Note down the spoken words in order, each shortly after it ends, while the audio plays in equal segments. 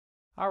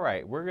All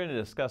right, we're going to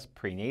discuss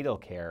prenatal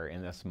care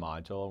in this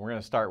module. We're going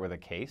to start with a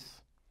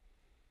case.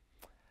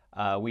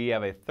 We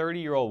have a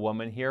 30-year-old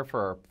woman here for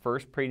her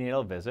first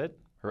prenatal visit.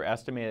 Her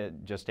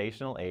estimated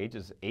gestational age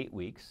is 8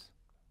 weeks,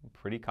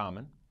 pretty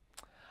common.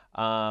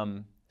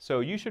 So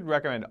you should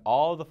recommend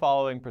all of the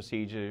following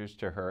procedures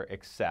to her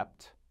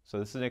except, so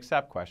this is an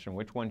except question,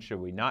 which one should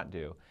we not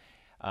do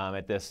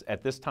at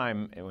this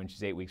time when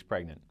she's 8 weeks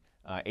pregnant?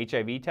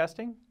 HIV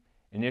testing,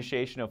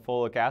 initiation of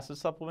folic acid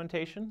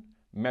supplementation,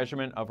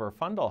 measurement of her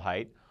fundal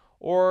height,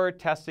 or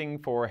testing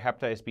for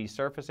hepatitis B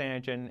surface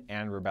antigen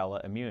and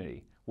rubella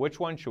immunity. Which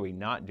one should we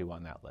not do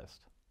on that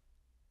list?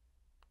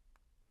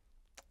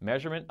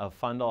 Measurement of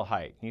fundal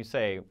height. You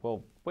say,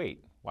 well,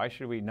 wait, why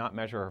should we not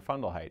measure her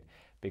fundal height?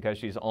 Because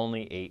she's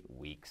only 8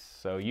 weeks.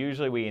 So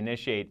usually we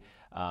initiate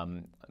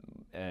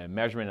a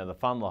measurement of the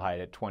fundal height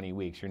at 20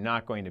 weeks. You're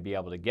not going to be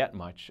able to get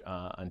much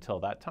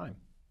until that time.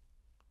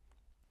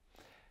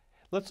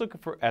 Let's look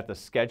at the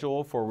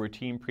schedule for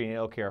routine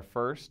prenatal care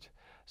first.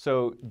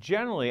 So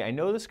generally, I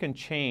know this can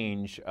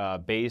change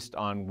based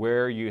on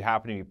where you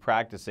happen to be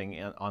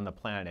practicing on the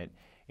planet.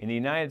 In the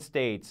United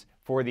States,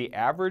 for the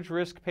average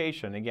risk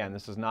patient, again,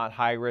 this is not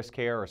high risk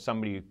care or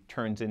somebody who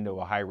turns into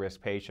a high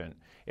risk patient,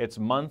 it's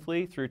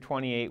monthly through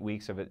 28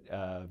 weeks of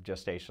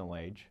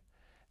gestational age,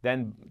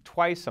 then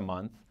twice a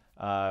month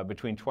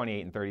between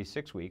 28 and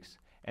 36 weeks,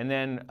 and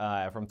then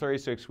from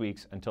 36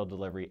 weeks until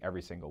delivery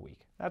every single week.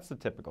 That's the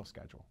typical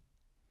schedule.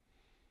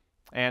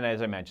 And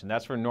as I mentioned,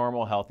 that's for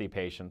normal, healthy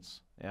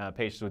patients,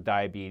 patients with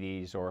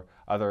diabetes or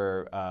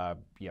other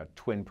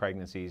twin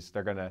pregnancies.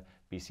 They're going to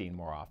be seen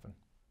more often.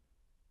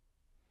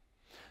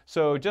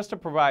 So just to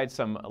provide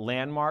some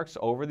landmarks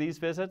over these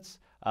visits,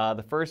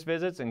 the first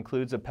visit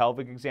includes a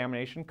pelvic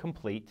examination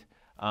complete.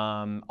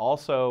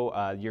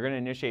 Also, you're going to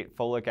initiate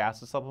folic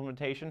acid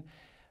supplementation.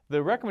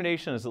 The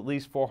recommendation is at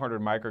least 400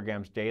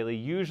 micrograms daily.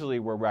 Usually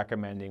we're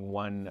recommending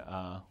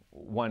 1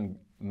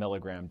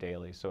 milligram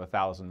daily, so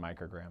 1,000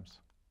 micrograms.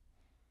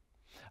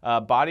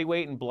 Body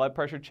weight and blood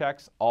pressure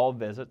checks, all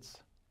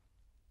visits.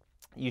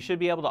 You should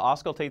be able to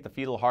auscultate the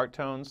fetal heart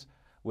tones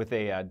with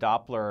a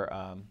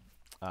Doppler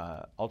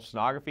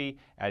ultrasonography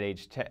at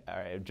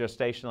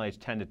gestational age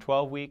 10 to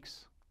 12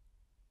 weeks.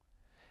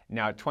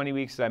 Now at 20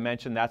 weeks, as I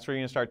mentioned, that's where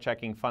you're going to start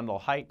checking fundal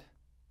height.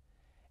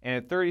 And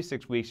at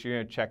 36 weeks, you're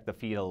going to check the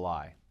fetal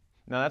lie.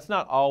 Now that's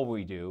not all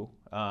we do.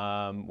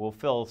 We'll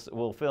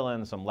fill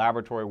in some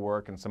laboratory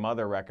work and some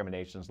other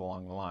recommendations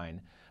along the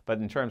line. But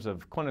in terms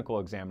of clinical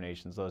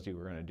examinations, those we're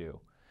going to do.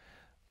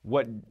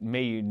 What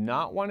may you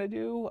not want to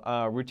do?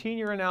 Routine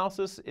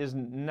urinalysis is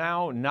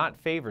now not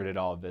favored at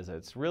all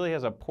visits. Really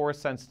has a poor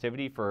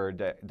sensitivity for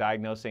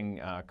diagnosing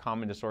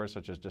common disorders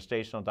such as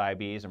gestational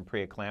diabetes and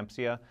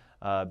preeclampsia.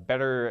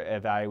 Better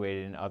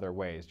evaluated in other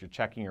ways. You're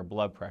checking your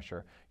blood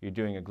pressure. You're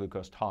doing a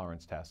glucose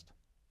tolerance test.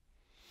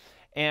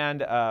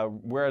 And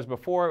whereas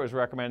before it was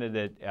recommended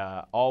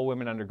that all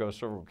women undergo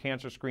cervical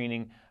cancer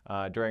screening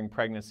during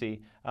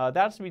pregnancy,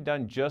 that's to be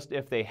done just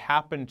if they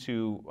happen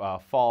to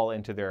fall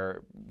into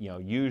their,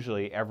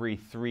 usually every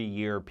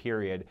 3-year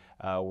period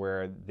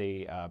where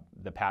the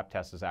Pap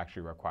test is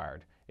actually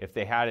required. If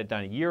they had it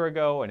done a year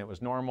ago and it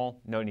was normal,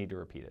 no need to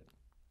repeat it.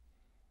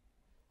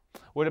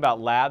 What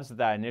about labs at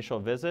that initial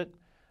visit?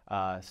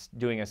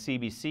 Doing a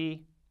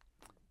CBC,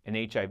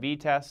 an HIV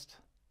test,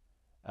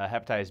 a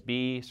hepatitis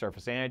B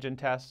surface antigen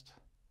test,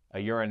 a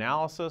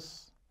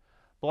urinalysis,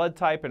 blood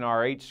type and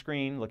Rh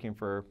screen looking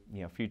for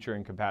future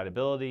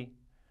incompatibility,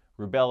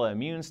 rubella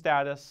immune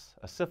status,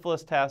 a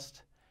syphilis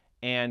test,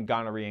 and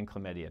gonorrhea and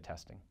chlamydia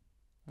testing.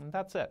 And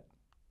that's it.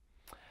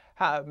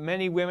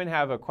 Many women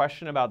have a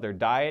question about their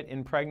diet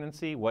in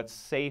pregnancy, what's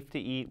safe to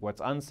eat,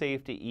 what's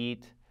unsafe to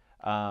eat.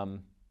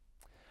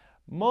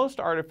 Most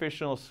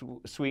artificial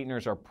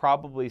sweeteners are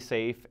probably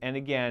safe, and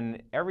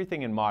again,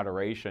 everything in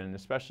moderation,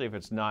 especially if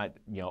it's not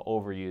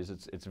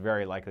overused, it's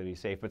very likely to be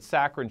safe, but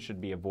saccharin should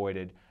be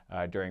avoided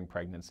during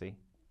pregnancy.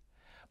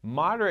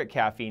 Moderate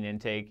caffeine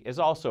intake is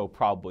also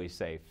probably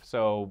safe,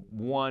 so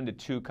 1 to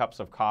 2 cups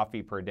of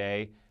coffee per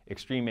day.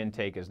 Extreme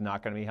intake is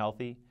not going to be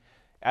healthy,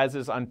 as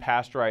is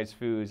unpasteurized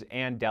foods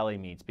and deli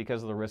meats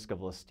because of the risk of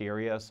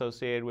listeria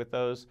associated with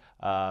those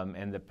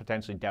and the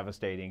potentially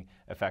devastating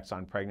effects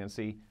on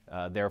pregnancy.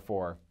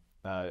 Therefore,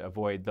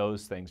 avoid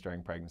those things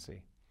during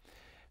pregnancy.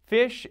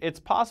 Fish, it's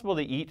possible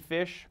to eat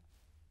fish,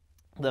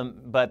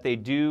 but they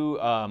do,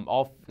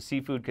 all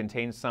seafood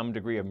contains some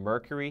degree of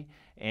mercury,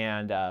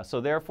 and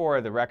so therefore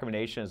the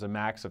recommendation is a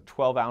max of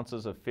 12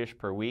 ounces of fish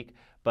per week,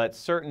 but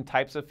certain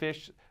types of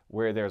fish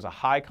where there's a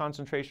high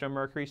concentration of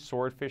mercury,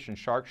 swordfish and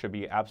shark, should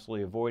be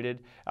absolutely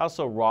avoided.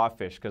 Also raw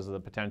fish because of the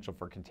potential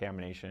for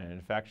contamination and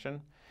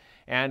infection.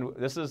 And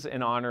this is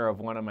in honor of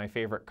one of my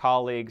favorite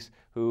colleagues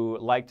who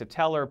liked to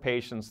tell her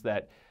patients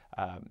that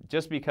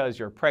just because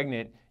you're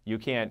pregnant, you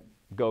can't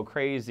go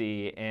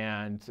crazy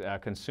and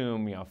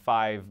consume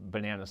 5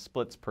 banana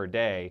splits per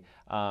day.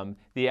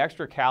 The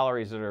extra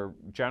calories that are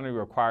generally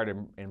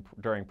required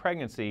during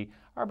pregnancy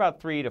are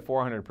about 300 to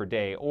 400 per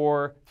day,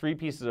 or 3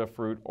 pieces of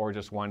fruit, or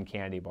just 1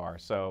 candy bar.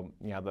 So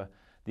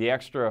the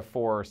extra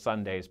 4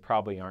 Sundays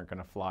probably aren't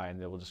going to fly,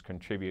 and they will just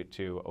contribute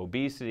to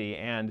obesity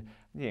and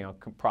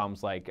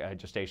problems like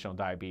gestational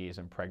diabetes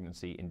and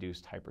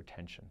pregnancy-induced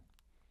hypertension.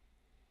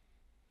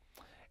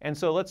 And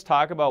so let's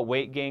talk about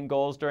weight gain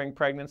goals during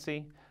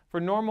pregnancy. For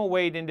normal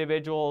weight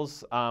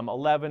individuals,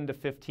 11 to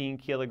 15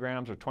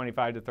 kilograms or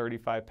 25 to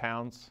 35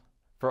 pounds.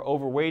 For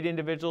overweight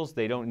individuals,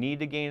 they don't need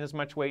to gain as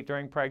much weight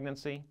during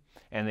pregnancy,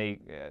 and they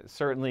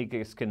certainly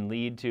can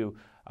lead to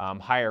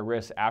higher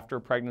risk after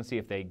pregnancy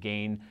if they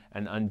gain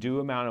an undue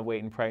amount of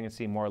weight in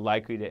pregnancy, more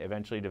likely to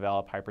eventually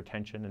develop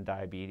hypertension and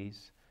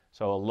diabetes.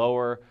 So a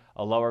lower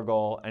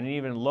goal, and an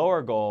even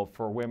lower goal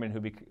for women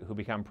who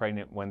become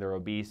pregnant when they're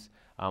obese,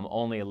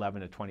 only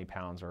 11 to 20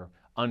 pounds or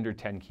under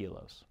 10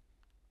 kilos.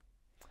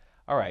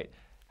 All right,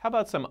 how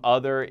about some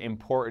other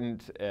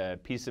important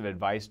piece of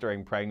advice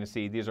during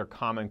pregnancy? These are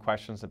common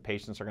questions that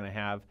patients are going to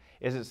have.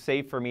 Is it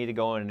safe for me to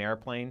go on an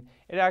airplane?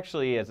 It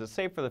actually is. It's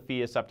safe for the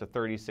fetus up to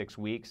 36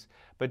 weeks,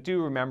 but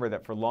do remember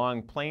that for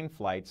long plane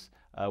flights,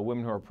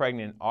 women who are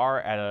pregnant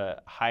are at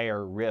a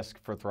higher risk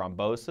for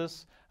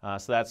thrombosis,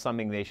 so that's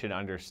something they should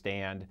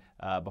understand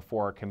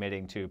before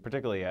committing to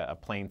particularly a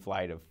plane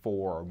flight of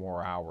 4 or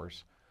more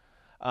hours.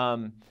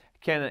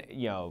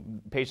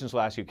 Patients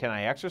will ask you, can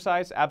I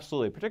exercise?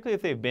 Absolutely, particularly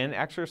if they've been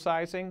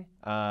exercising.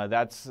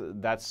 That's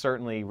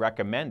certainly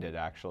recommended,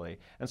 actually.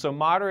 And so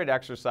moderate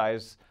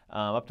exercise,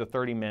 up to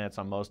 30 minutes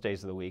on most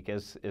days of the week,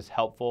 is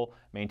helpful,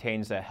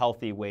 maintains a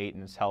healthy weight,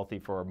 and is healthy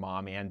for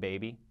mom and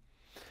baby.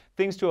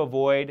 Things to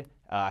avoid,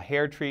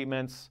 hair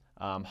treatments,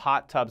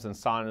 hot tubs and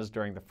saunas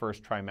during the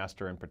first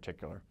trimester in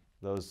particular.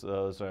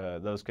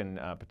 Those can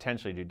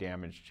potentially do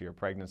damage to your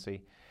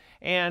pregnancy.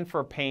 And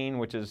for pain,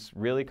 which is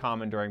really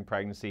common during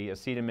pregnancy,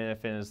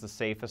 acetaminophen is the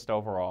safest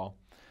overall.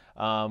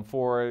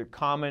 For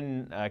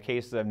common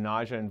cases of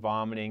nausea and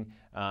vomiting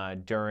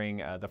during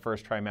the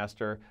first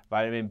trimester,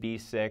 vitamin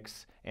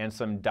B6 and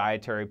some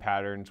dietary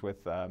patterns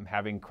with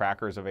having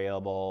crackers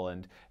available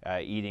and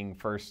eating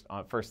first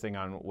thing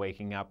on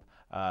waking up,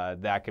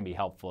 that can be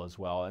helpful as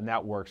well. And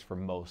that works for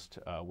most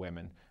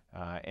women.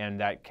 And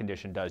that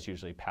condition does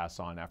usually pass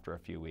on after a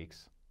few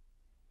weeks.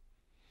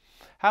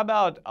 How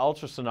about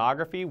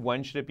ultrasonography?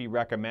 When should it be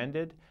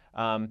recommended?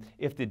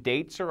 If the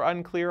dates are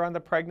unclear on the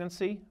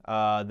pregnancy,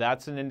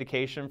 that's an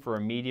indication for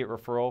immediate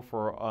referral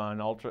for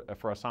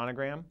a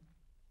sonogram.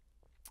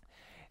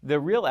 The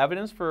real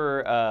evidence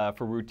for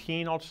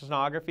routine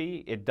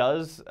ultrasonography, it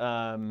does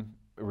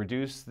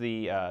reduce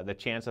the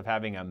chance of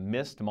having a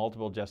missed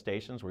multiple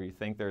gestations where you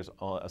think there's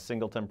a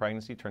singleton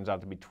pregnancy, turns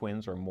out to be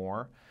twins or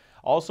more.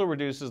 Also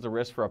reduces the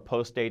risk for a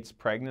post-dates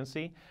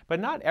pregnancy, but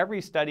not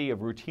every study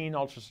of routine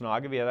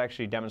ultrasonography has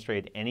actually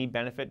demonstrated any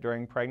benefit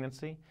during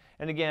pregnancy.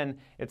 And again,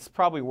 it's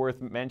probably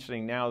worth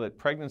mentioning now that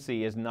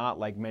pregnancy is not,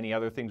 like many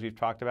other things we've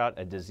talked about,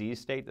 a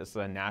disease state. This is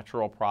a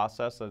natural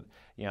process that,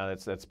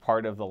 that's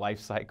part of the life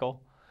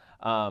cycle.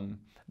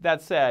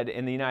 That said,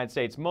 in the United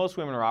States, most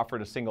women are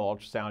offered a single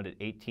ultrasound at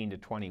 18 to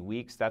 20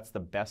 weeks. That's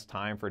the best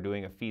time for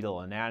doing a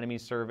fetal anatomy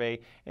survey,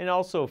 and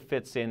also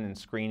fits in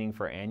screening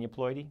for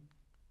aneuploidy.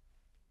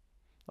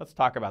 Let's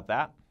talk about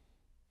that.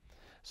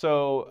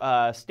 So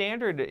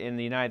standard in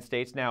the United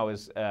States now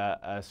is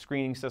a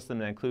screening system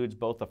that includes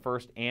both the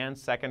first and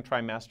second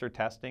trimester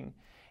testing.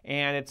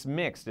 And it's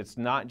mixed. It's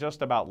not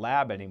just about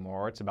lab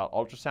anymore. It's about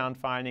ultrasound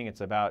finding.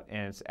 And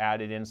it's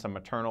added in some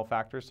maternal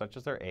factors such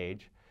as their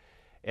age.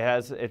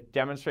 It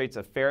demonstrates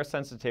a fair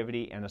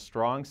sensitivity and a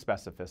strong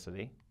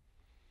specificity.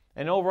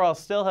 And overall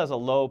still has a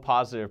low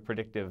positive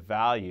predictive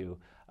value,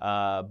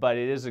 but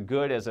it is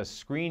good as a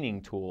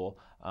screening tool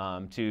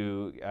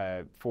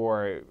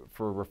for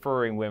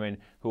referring women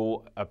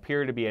who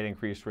appear to be at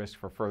increased risk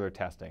for further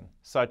testing,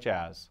 such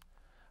as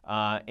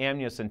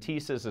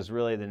amniocentesis is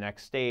really the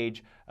next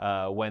stage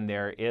when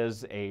there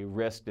is a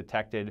risk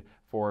detected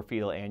for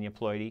fetal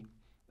aneuploidy.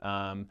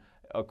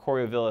 A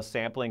choriovilus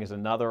sampling is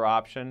another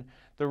option.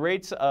 The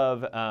rates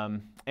of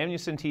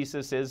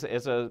amniocentesis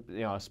is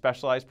a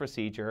specialized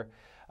procedure.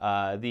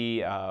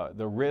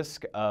 The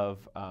risk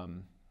of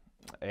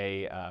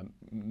an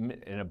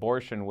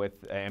abortion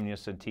with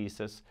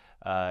amniocentesis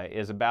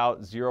is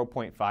about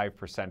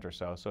 0.5% or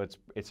so. So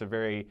it's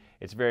very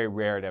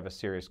rare to have a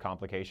serious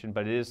complication,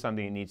 but it is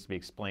something that needs to be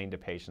explained to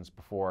patients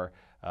before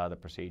the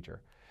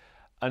procedure.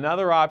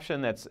 Another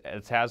option that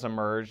has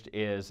emerged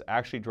is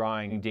actually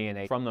drawing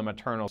DNA from the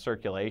maternal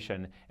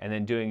circulation and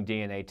then doing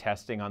DNA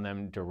testing on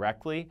them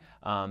directly.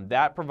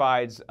 That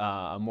provides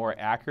a more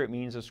accurate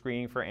means of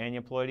screening for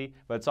aneuploidy,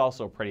 but it's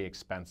also pretty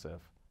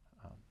expensive.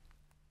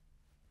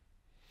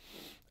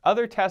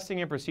 Other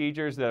testing and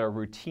procedures that are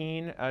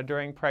routine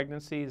during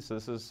pregnancy, so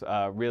this is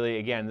really,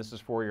 again, this is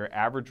for your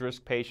average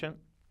risk patient.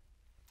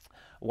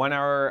 1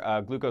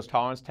 hour glucose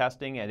tolerance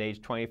testing at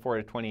age 24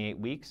 to 28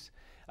 weeks.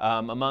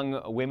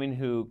 Among women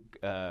who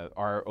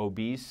are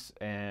obese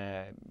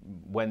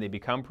when they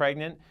become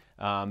pregnant,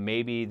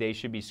 maybe they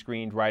should be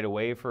screened right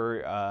away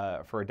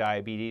for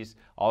diabetes.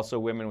 Also,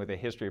 women with a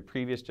history of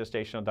previous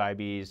gestational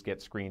diabetes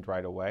get screened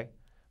right away.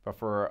 But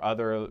for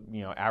other,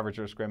 average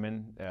risk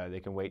women,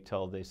 they can wait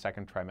till the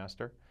second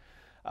trimester.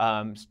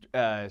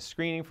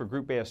 Screening for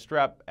group A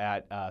strep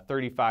at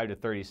 35 to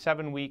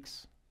 37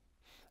 weeks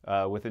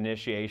with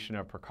initiation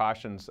of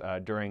precautions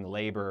during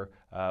labor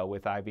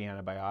with IV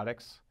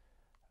antibiotics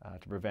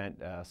to prevent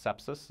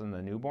sepsis in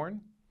the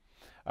newborn.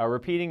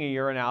 Repeating a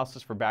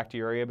urinalysis for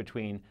bacteria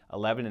between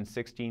 11 and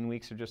 16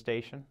 weeks of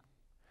gestation.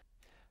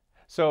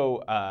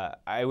 So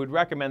I would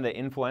recommend the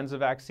influenza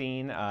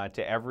vaccine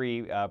to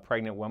every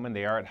pregnant woman.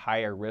 They are at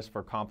higher risk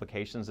for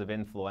complications of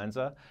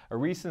influenza. A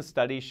recent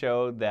study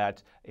showed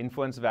that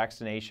influenza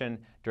vaccination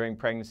during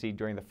pregnancy,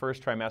 during the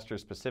first trimester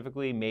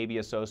specifically, may be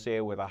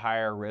associated with a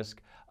higher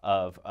risk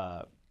of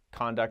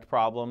conduct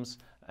problems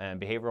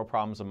and behavioral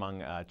problems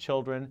among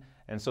children.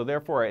 And so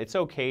therefore, it's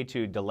okay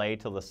to delay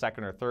till the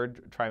second or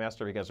third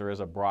trimester because there is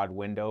a broad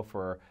window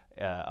for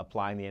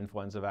applying the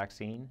influenza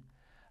vaccine.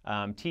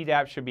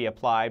 Tdap should be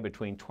applied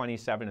between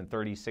 27 and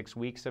 36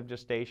 weeks of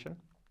gestation.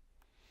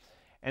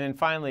 And then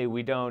finally,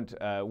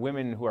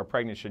 women who are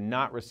pregnant should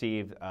not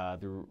receive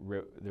the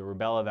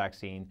rubella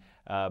vaccine,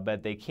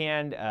 but they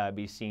can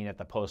be seen at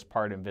the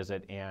postpartum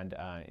visit and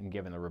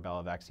given the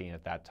rubella vaccine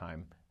at that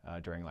time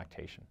during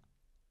lactation.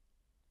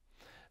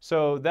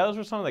 So those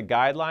are some of the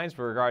guidelines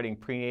regarding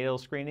prenatal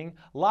screening.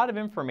 A lot of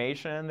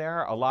information in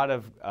there, a lot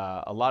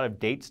of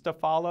dates to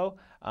follow,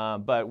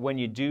 but when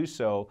you do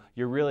so,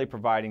 you're really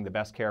providing the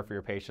best care for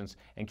your patients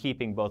and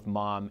keeping both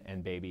mom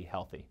and baby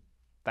healthy.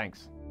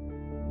 Thanks.